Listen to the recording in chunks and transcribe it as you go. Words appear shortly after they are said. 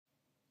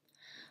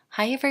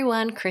Hi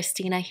everyone,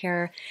 Christina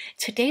here.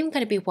 Today I'm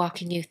going to be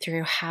walking you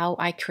through how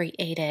I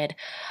created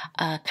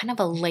kind of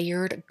a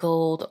layered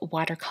gold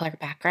watercolor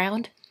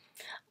background.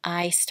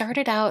 I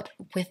started out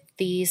with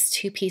these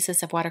two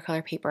pieces of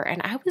watercolor paper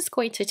and I was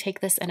going to take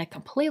this in a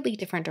completely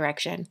different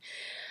direction.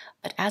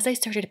 But as I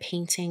started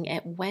painting,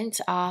 it went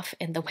off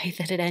in the way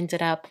that it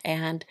ended up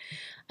and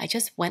I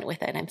just went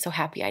with it and I'm so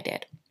happy I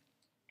did.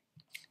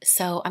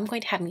 So I'm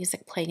going to have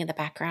music playing in the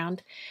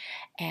background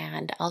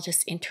and I'll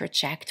just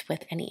interject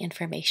with any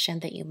information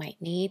that you might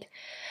need.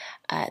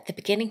 At the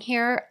beginning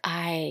here,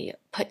 I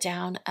put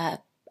down a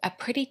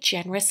pretty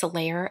generous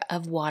layer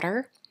of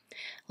water,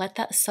 let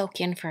that soak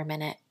in for a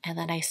minute, and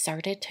then I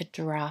started to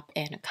drop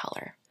in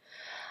color.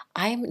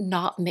 I'm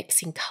not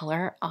mixing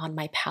color on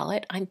my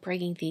palette. I'm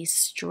bringing these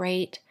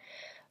straight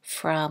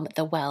from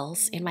the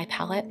wells in my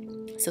palette.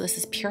 So this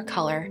is pure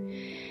color.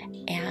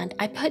 And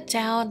I put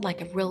down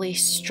like a really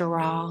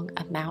strong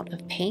amount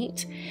of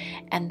paint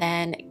and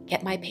then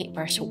get my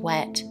paintbrush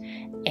wet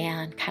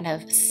and kind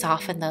of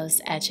soften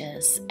those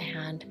edges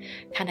and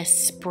kind of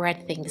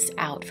spread things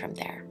out from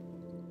there.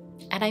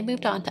 And I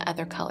moved on to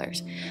other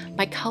colors.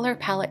 My color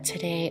palette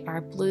today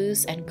are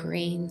blues and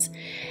greens,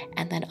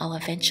 and then I'll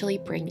eventually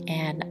bring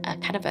in a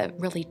kind of a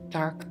really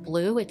dark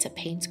blue. It's a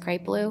Payne's gray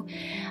blue.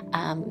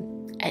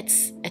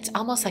 It's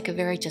almost like a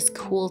very just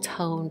cool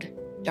toned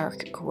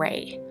dark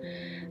gray.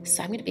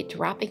 So I'm going to be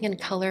dropping in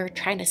color,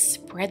 trying to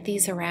spread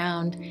these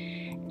around,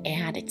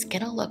 and it's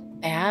going to look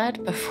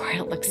bad before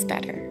it looks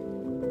better.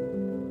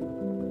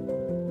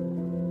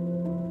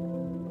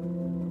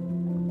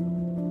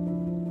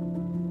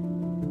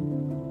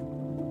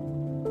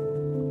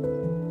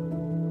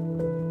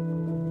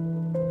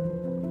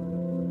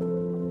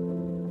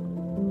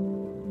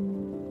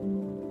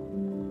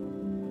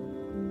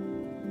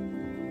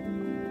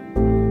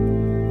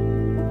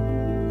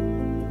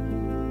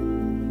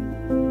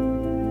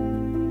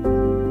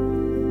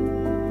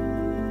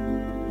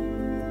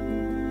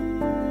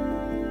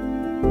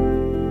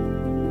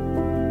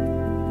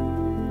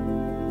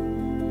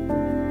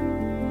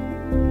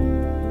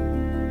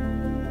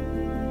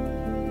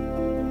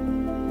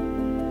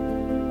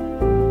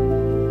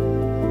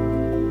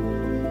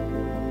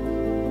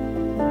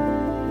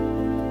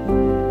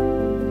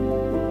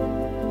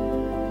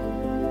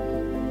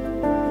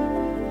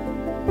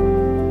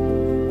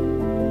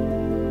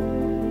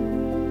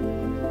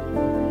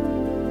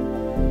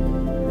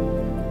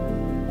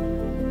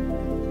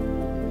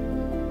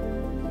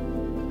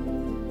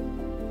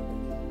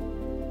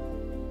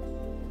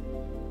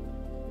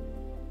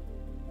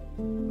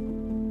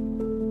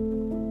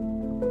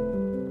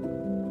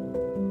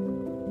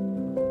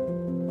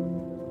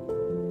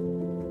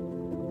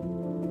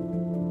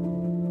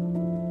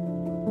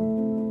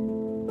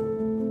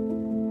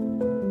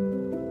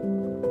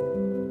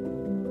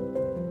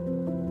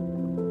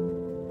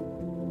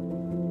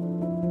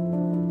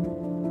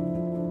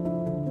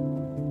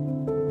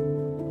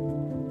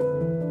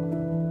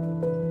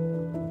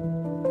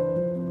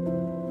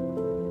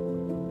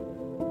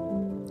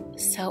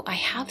 So I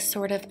have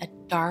sort of a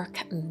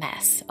dark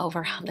mess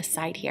over on the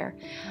side here.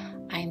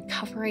 I'm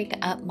covering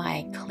up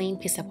my clean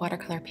piece of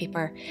watercolor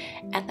paper,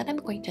 and then I'm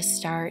going to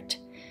start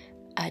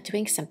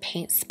doing some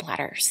paint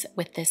splatters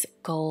with this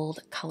gold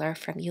color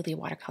from Yuli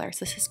Watercolors.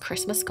 This is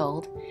Christmas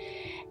Gold,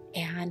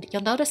 and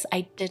you'll notice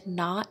I did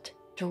not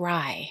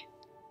dry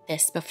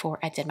this before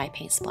I did my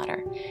paint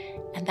splatter,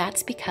 and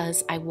that's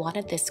because I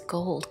wanted this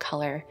gold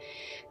color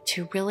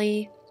to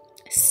really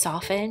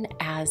soften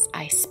as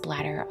I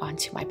splatter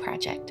onto my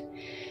project.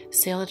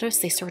 So you'll notice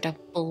they sort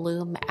of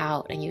bloom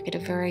out and you get a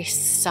very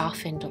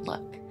softened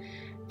look.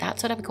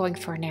 That's what I'm going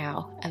for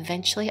now.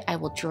 Eventually I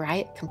will dry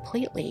it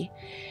completely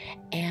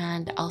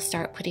and I'll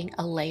start putting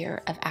a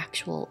layer of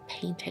actual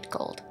painted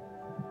gold.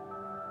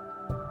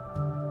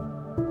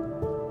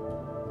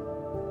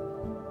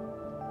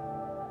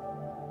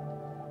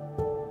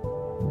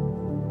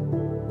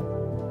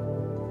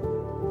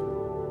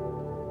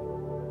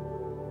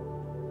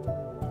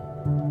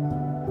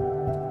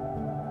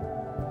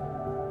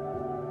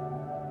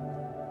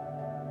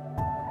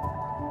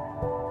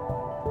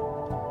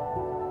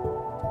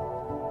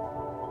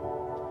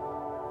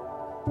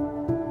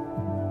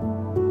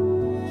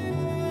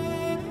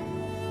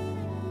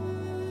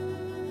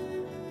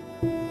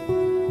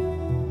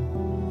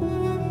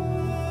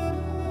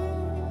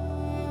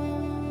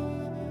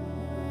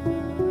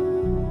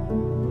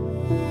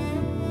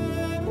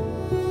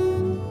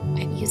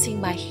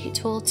 Using my heat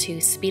tool to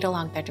speed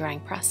along the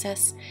drying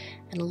process,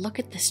 and look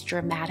at this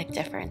dramatic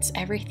difference.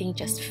 Everything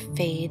just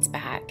fades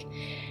back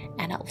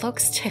and it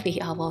looks to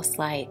me almost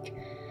like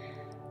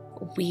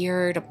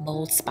weird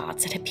mold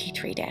spots in a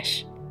petri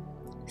dish.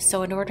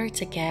 So in order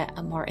to get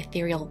a more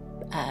ethereal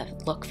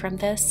look from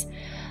this,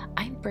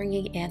 I'm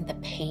bringing in the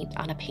paint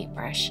on a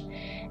paintbrush.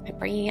 I'm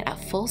bringing it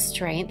at full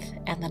strength,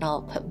 and then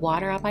I'll put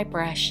water on my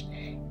brush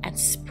and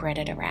spread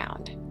it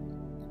around.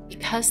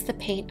 Because the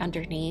paint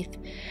underneath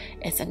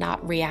is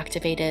not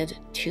reactivated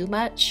too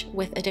much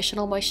with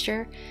additional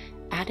moisture,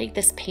 adding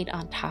this paint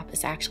on top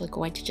is actually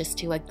going to just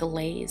do a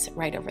glaze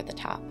right over the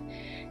top.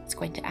 It's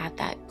going to add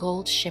that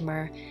gold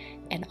shimmer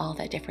in all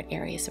the different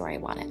areas where I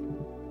want it.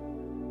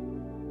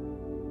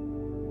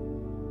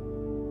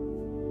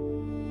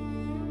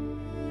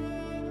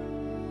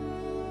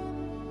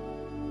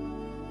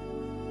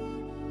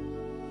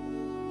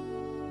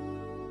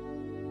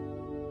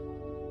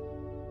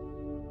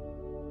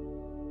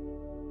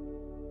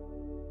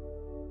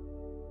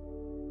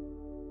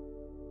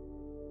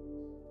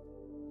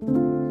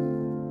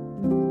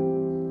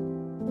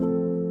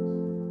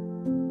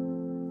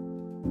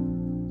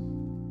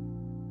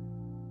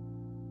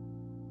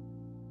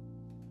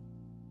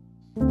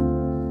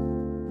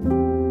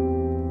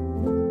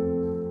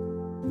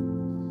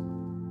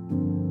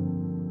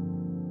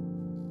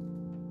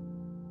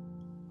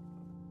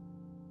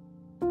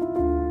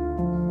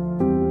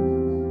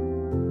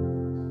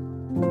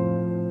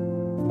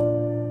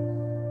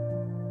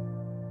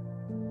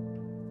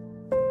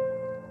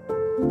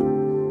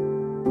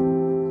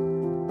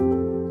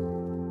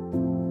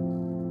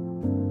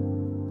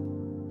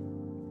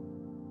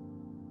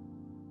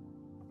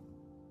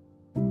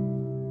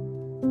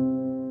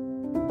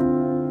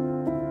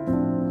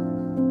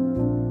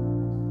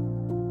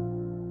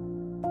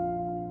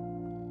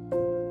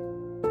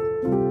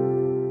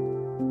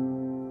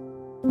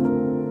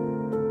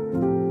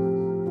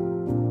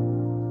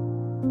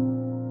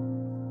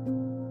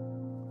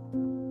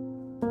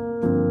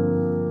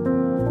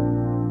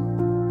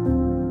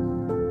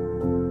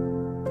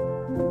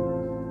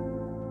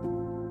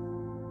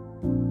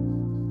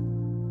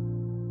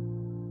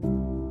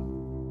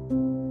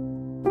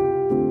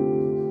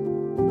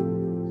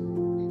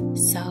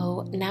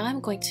 So now I'm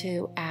going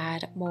to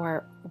add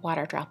more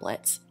water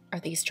droplets, or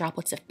these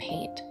droplets of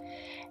paint.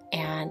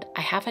 And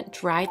I haven't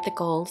dried the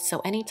gold, so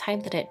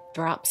anytime that it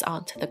drops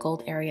onto the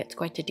gold area, it's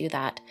going to do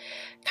that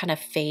kind of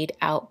fade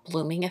out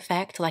blooming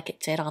effect like it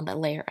did on the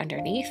layer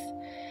underneath.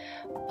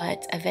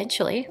 But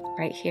eventually,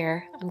 right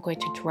here, I'm going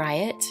to dry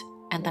it,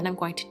 and then I'm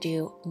going to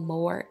do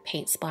more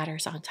paint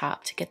splatters on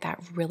top to get that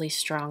really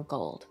strong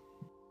gold.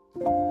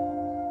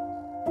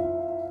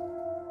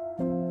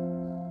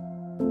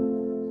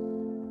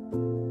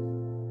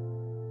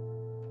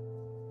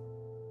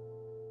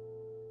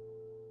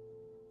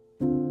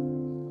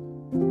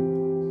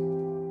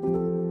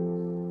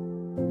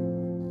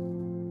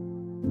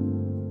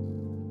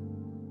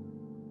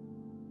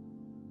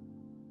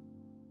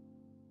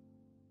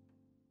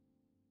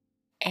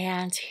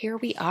 And here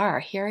we are.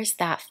 Here is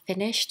that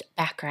finished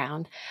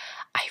background.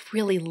 I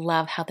really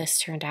love how this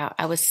turned out.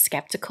 I was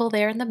skeptical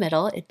there in the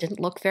middle. It didn't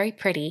look very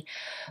pretty,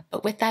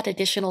 but with that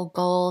additional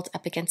gold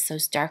up against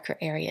those darker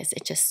areas,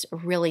 it just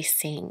really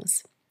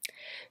sings.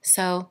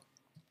 So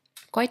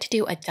I'm going to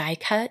do a die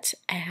cut,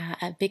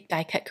 a big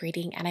die cut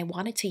greeting, and I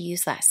wanted to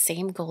use that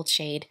same gold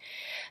shade.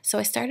 So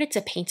I started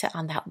to paint it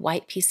on that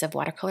white piece of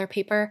watercolor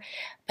paper,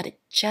 but it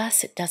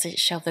just doesn't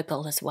show the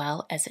gold as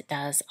well as it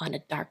does on a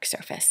dark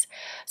surface.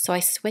 So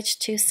I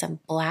switched to some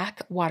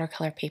black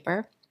watercolor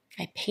paper.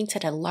 I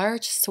painted a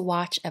large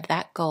swatch of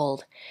that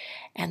gold,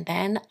 and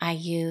then I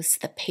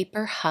used the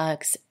Paper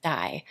Hugs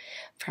die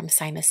from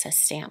Simon Says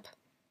Stamp.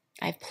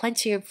 I have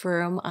plenty of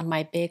room on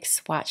my big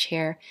swatch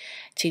here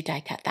to die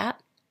cut that.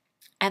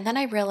 And then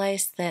I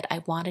realized that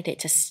I wanted it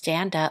to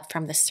stand up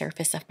from the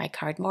surface of my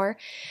card more.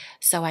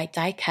 So I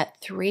die cut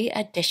 3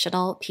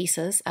 additional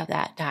pieces of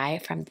that die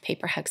from the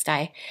Paper Hugs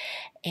die.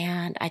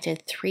 And I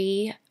did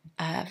 3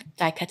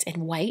 die cuts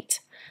in white.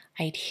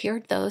 I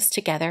adhered those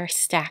together,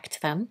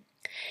 stacked them.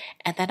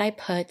 And then I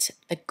put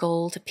the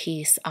gold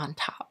piece on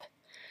top.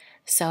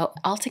 So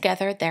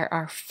altogether there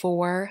are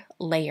 4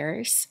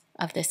 layers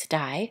of this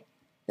die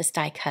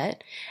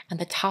cut. And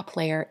the top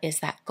layer is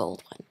that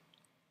gold one.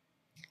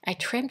 I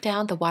trimmed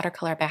down the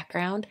watercolor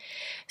background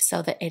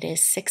so that it is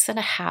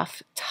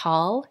 6.5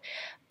 tall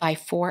by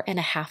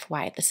 4.5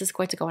 wide. This is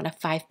going to go on a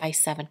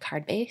 5x7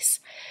 card base.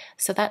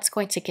 So that's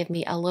going to give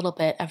me a little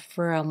bit of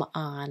room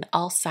on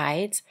all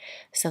sides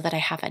so that I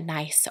have a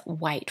nice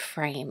white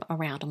frame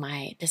around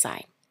my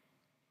design.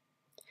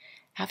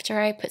 After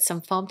I put some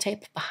foam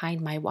tape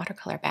behind my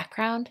watercolor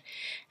background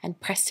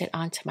and pressed it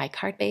onto my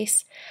card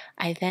base,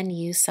 I then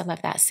used some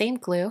of that same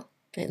glue.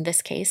 In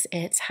this case,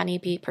 it's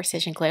Honeybee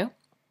Precision Glue.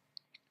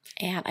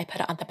 And I put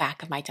it on the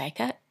back of my die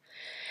cut,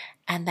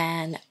 and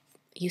then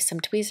use some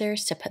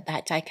tweezers to put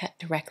that die cut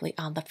directly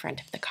on the front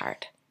of the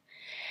card.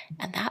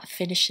 And that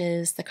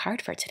finishes the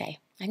card for today.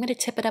 I'm going to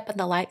tip it up in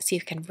the light so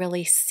you can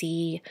really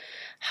see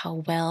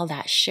how well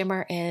that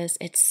shimmer is.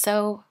 It's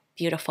so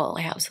beautiful.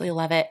 I absolutely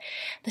love it.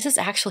 This is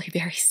actually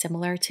very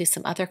similar to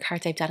some other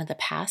cards I've done in the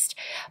past,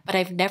 but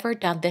I've never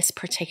done this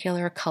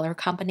particular color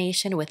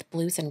combination with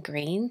blues and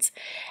greens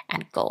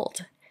and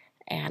gold.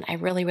 And I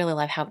really, really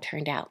love how it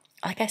turned out.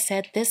 Like I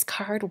said, this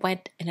card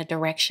went in a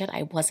direction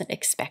I wasn't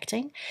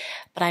expecting,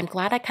 but I'm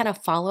glad I kind of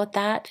followed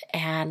that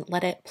and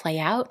let it play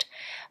out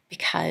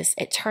because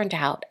it turned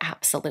out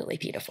absolutely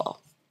beautiful.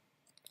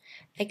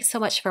 Thanks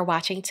so much for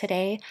watching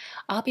today.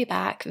 I'll be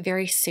back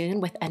very soon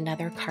with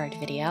another card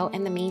video.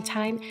 In the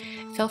meantime,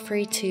 feel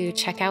free to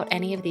check out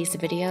any of these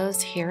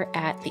videos here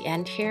at the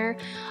end here.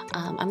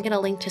 I'm going to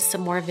link to some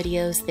more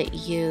videos that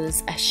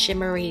use a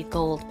shimmery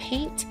gold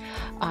paint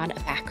on a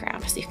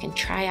background, so you can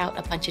try out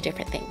a bunch of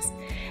different things.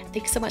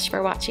 Thanks so much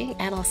for watching,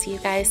 and I'll see you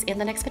guys in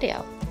the next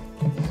video.